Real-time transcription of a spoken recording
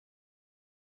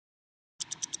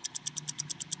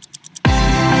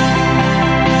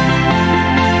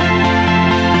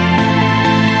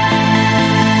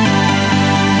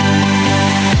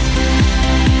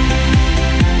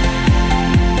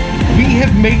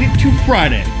made it to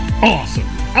Friday. Awesome.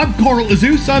 I'm Carl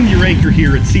Azus. I'm your anchor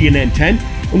here at CNN 10,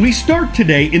 and we start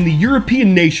today in the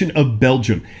European nation of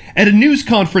Belgium. At a news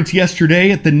conference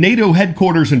yesterday at the NATO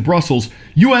headquarters in Brussels,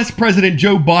 U.S. President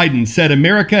Joe Biden said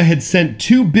America had sent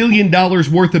 $2 billion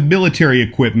worth of military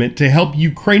equipment to help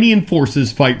Ukrainian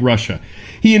forces fight Russia.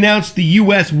 He announced the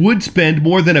U.S. would spend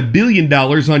more than $1 billion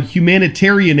on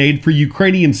humanitarian aid for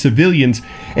Ukrainian civilians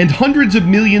and hundreds of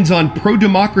millions on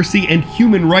pro-democracy and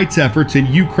human rights efforts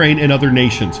in Ukraine and other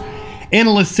nations.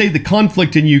 Analysts say the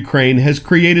conflict in Ukraine has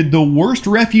created the worst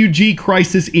refugee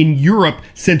crisis in Europe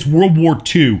since World War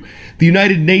II. The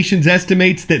United Nations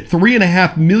estimates that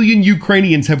 3.5 million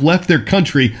Ukrainians have left their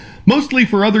country, mostly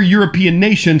for other European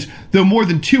nations, though more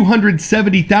than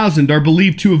 270,000 are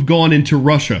believed to have gone into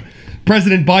Russia.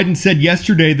 President Biden said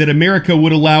yesterday that America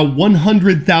would allow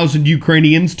 100,000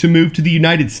 Ukrainians to move to the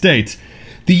United States.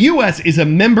 The U.S. is a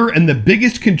member and the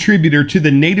biggest contributor to the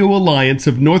NATO alliance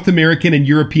of North American and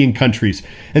European countries.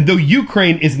 And though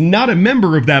Ukraine is not a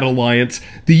member of that alliance,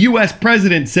 the U.S.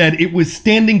 president said it was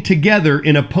standing together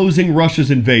in opposing Russia's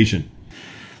invasion.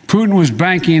 Putin was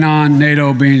banking on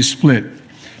NATO being split.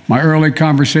 My early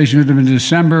conversation with him in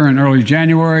December and early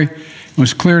January, it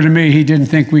was clear to me he didn't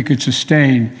think we could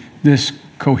sustain this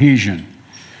cohesion.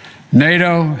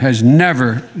 NATO has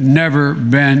never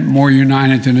been more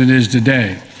united than it is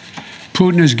today.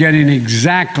 Putin is getting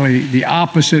exactly the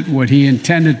opposite what he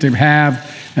intended to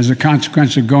have as a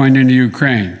consequence of going into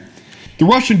Ukraine. The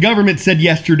Russian government said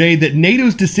yesterday that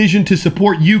NATO's decision to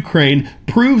support Ukraine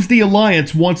proves the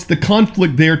alliance wants the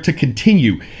conflict there to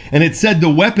continue. And it said the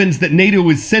weapons that NATO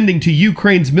is sending to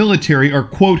Ukraine's military are,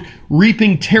 quote,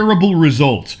 reaping terrible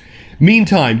results.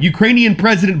 Meantime, Ukrainian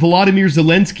President Volodymyr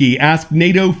Zelensky asked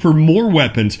NATO for more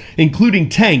weapons, including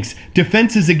tanks,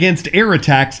 defenses against air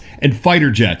attacks, and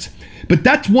fighter jets. But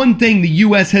that's one thing the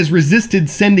U.S. has resisted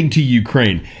sending to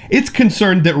Ukraine. It's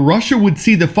concerned that Russia would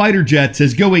see the fighter jets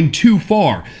as going too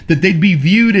far, that they'd be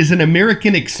viewed as an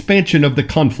American expansion of the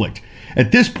conflict.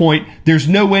 At this point, there's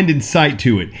no end in sight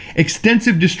to it.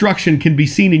 Extensive destruction can be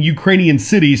seen in Ukrainian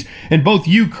cities, and both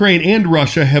Ukraine and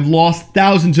Russia have lost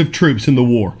thousands of troops in the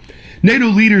war. NATO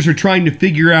leaders are trying to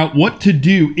figure out what to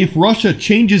do if Russia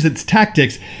changes its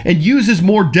tactics and uses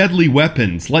more deadly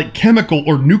weapons, like chemical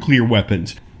or nuclear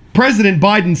weapons. President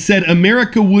Biden said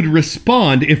America would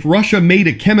respond if Russia made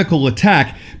a chemical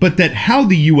attack, but that how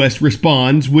the U.S.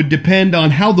 responds would depend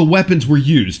on how the weapons were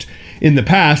used. In the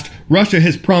past, Russia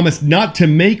has promised not to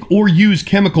make or use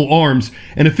chemical arms,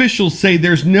 and officials say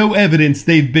there's no evidence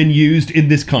they've been used in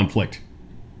this conflict.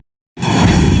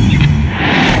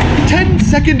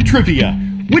 10-second trivia.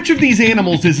 Which of these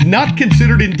animals is not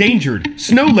considered endangered?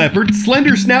 Snow leopard,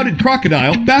 slender-snouted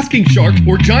crocodile, basking shark,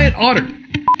 or giant otter?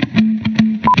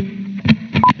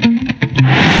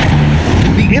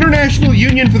 The International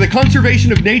Union for the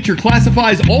Conservation of Nature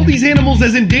classifies all these animals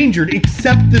as endangered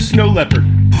except the snow leopard.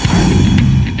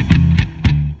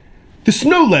 The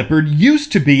snow leopard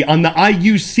used to be on the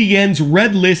IUCN's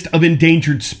red list of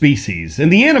endangered species,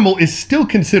 and the animal is still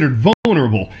considered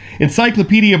vulnerable.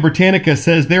 Encyclopedia Britannica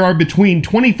says there are between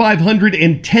 2,500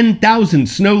 and 10,000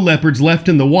 snow leopards left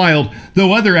in the wild,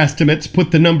 though other estimates put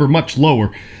the number much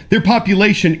lower. Their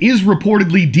population is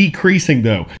reportedly decreasing,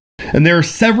 though, and there are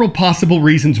several possible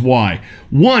reasons why.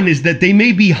 One is that they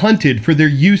may be hunted for their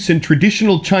use in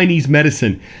traditional Chinese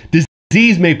medicine.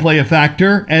 Disease may play a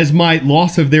factor, as might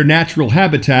loss of their natural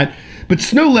habitat, but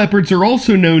snow leopards are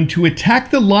also known to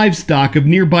attack the livestock of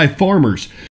nearby farmers.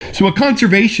 So a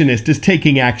conservationist is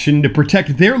taking action to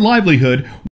protect their livelihood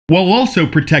while also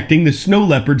protecting the snow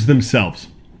leopards themselves.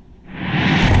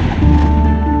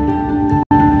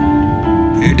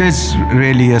 It is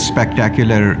really a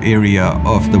spectacular area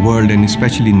of the world, and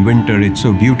especially in winter, it's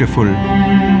so beautiful.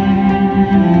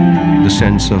 The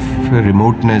sense of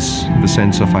remoteness, the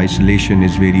sense of isolation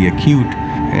is very acute.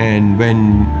 And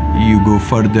when you go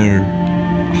further,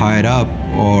 higher up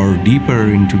or deeper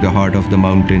into the heart of the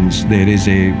mountains, there is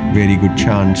a very good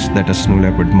chance that a snow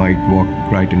leopard might walk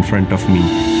right in front of me.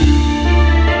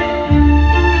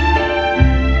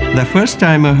 The first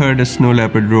time I heard a snow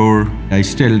leopard roar, I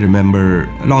still remember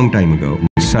a long time ago.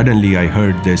 Suddenly I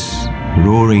heard this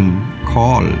roaring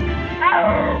call.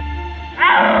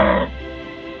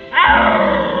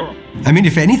 I mean,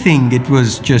 if anything, it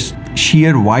was just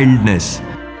sheer wildness.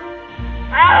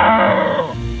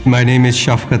 My name is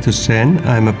Shafqat Hussain.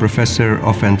 I'm a professor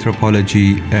of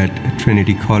anthropology at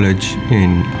Trinity College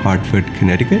in Hartford,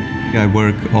 Connecticut. I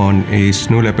work on a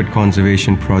snow leopard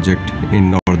conservation project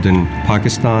in northern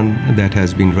Pakistan that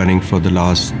has been running for the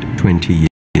last 20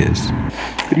 years.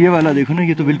 ये वाला देखो ना,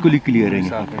 ये तो बिल्कुल ही clear है।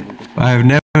 I have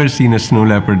never never seen a snow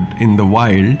leopard in the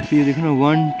wild.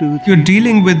 You're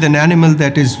dealing with an animal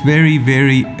that is very,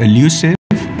 very elusive,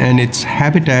 and its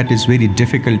habitat is very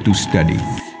difficult to study.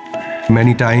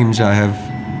 Many times I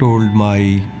have told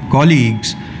my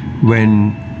colleagues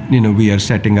when we are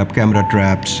setting up camera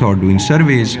traps or doing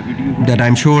surveys that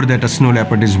I'm sure that a snow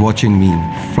leopard is watching me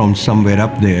from somewhere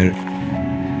up there.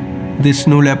 The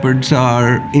snow leopards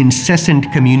are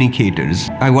incessant communicators.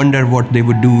 I wonder what they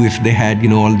would do if they had,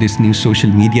 all this new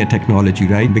social media technology,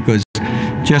 right? Because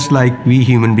just like we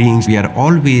human beings, we are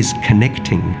always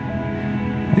connecting.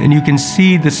 And you can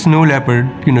see the snow leopard,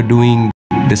 doing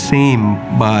the same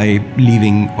by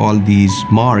leaving all these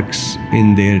marks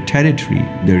in their territory,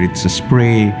 whether it's a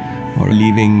spray or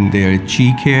leaving their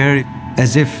cheek hair,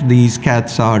 as if these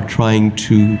cats are trying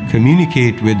to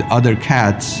communicate with other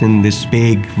cats in this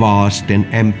big, vast and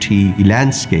empty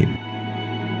landscape.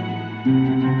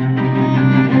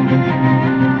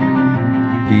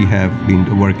 We have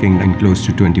been working in close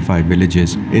to 25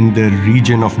 villages in the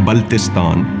region of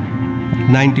Baltistan.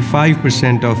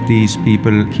 95% of these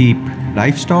people keep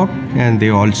livestock, and they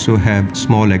also have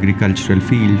small agricultural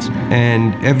fields.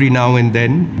 And every now and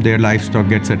then, their livestock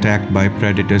gets attacked by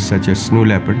predators such as snow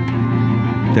leopard.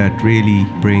 That really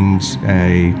brings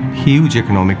a huge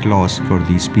economic loss for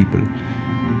these people.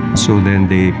 So then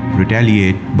they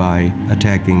retaliate by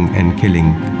attacking and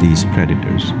killing these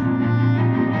predators.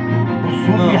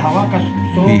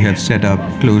 We have set up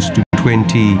close to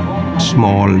 20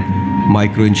 small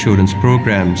micro-insurance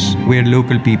programs where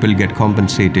local people get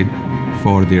compensated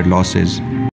for their losses.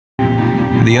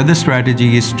 The other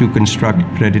strategy is to construct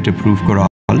predator-proof corrals,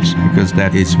 because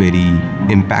that is very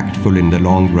impactful in the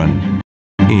long run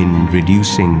in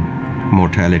reducing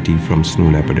mortality from snow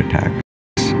leopard attacks.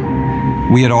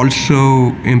 We are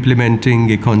also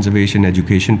implementing a conservation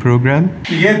education program.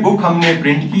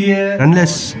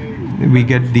 Unless we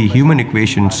get the human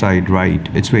equation side right,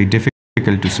 it's very difficult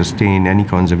to sustain any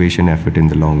conservation effort in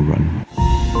the long run.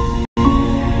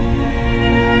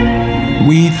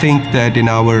 We think that in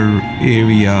our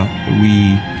area,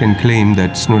 we can claim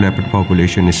that snow leopard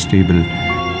population is stable.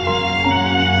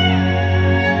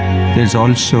 There's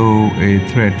also a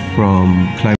threat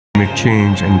from climate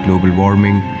change and global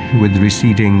warming with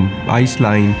receding ice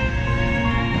line.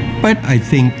 But I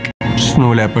think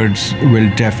snow leopards will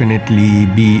definitely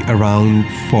be around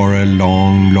for a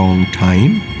long, long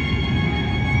time.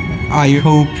 I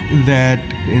hope that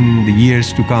in the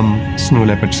years to come, snow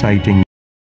leopard sighting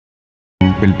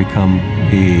will become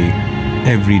an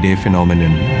everyday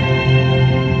phenomenon.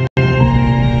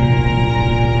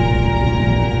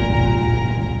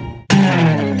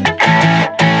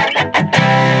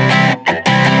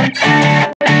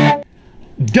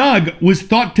 Doug was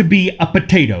thought to be a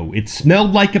potato. It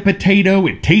smelled like a potato,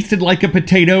 it tasted like a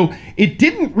potato, it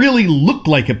didn't really look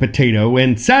like a potato,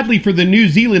 and sadly for the New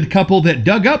Zealand couple that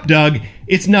dug up Doug,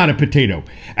 it's not a potato.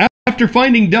 After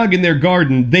finding Doug in their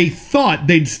garden, they thought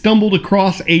they'd stumbled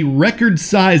across a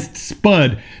record-sized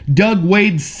spud. Doug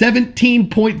weighed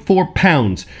 17.4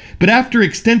 pounds. But after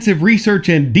extensive research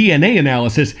and DNA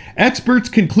analysis, experts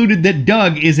concluded that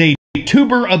Doug is a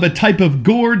tuber of a type of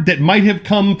gourd that might have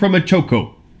come from a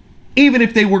choco. Even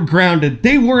if they were grounded,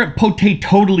 they weren't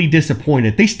totally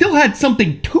disappointed. They still had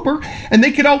something tuber, and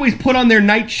they could always put on their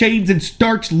nightshades and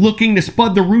start looking to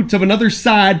spud the roots of another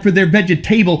side for their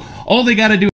vegetable. All they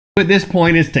gotta do at this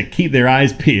point is to keep their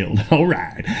eyes peeled. All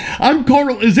right. I'm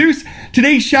Carl Azus.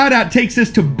 Today's shout out takes us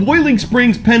to Boiling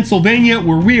Springs, Pennsylvania,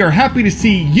 where we are happy to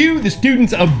see you, the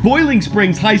students of Boiling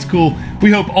Springs High School.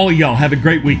 We hope all y'all have a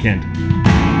great weekend.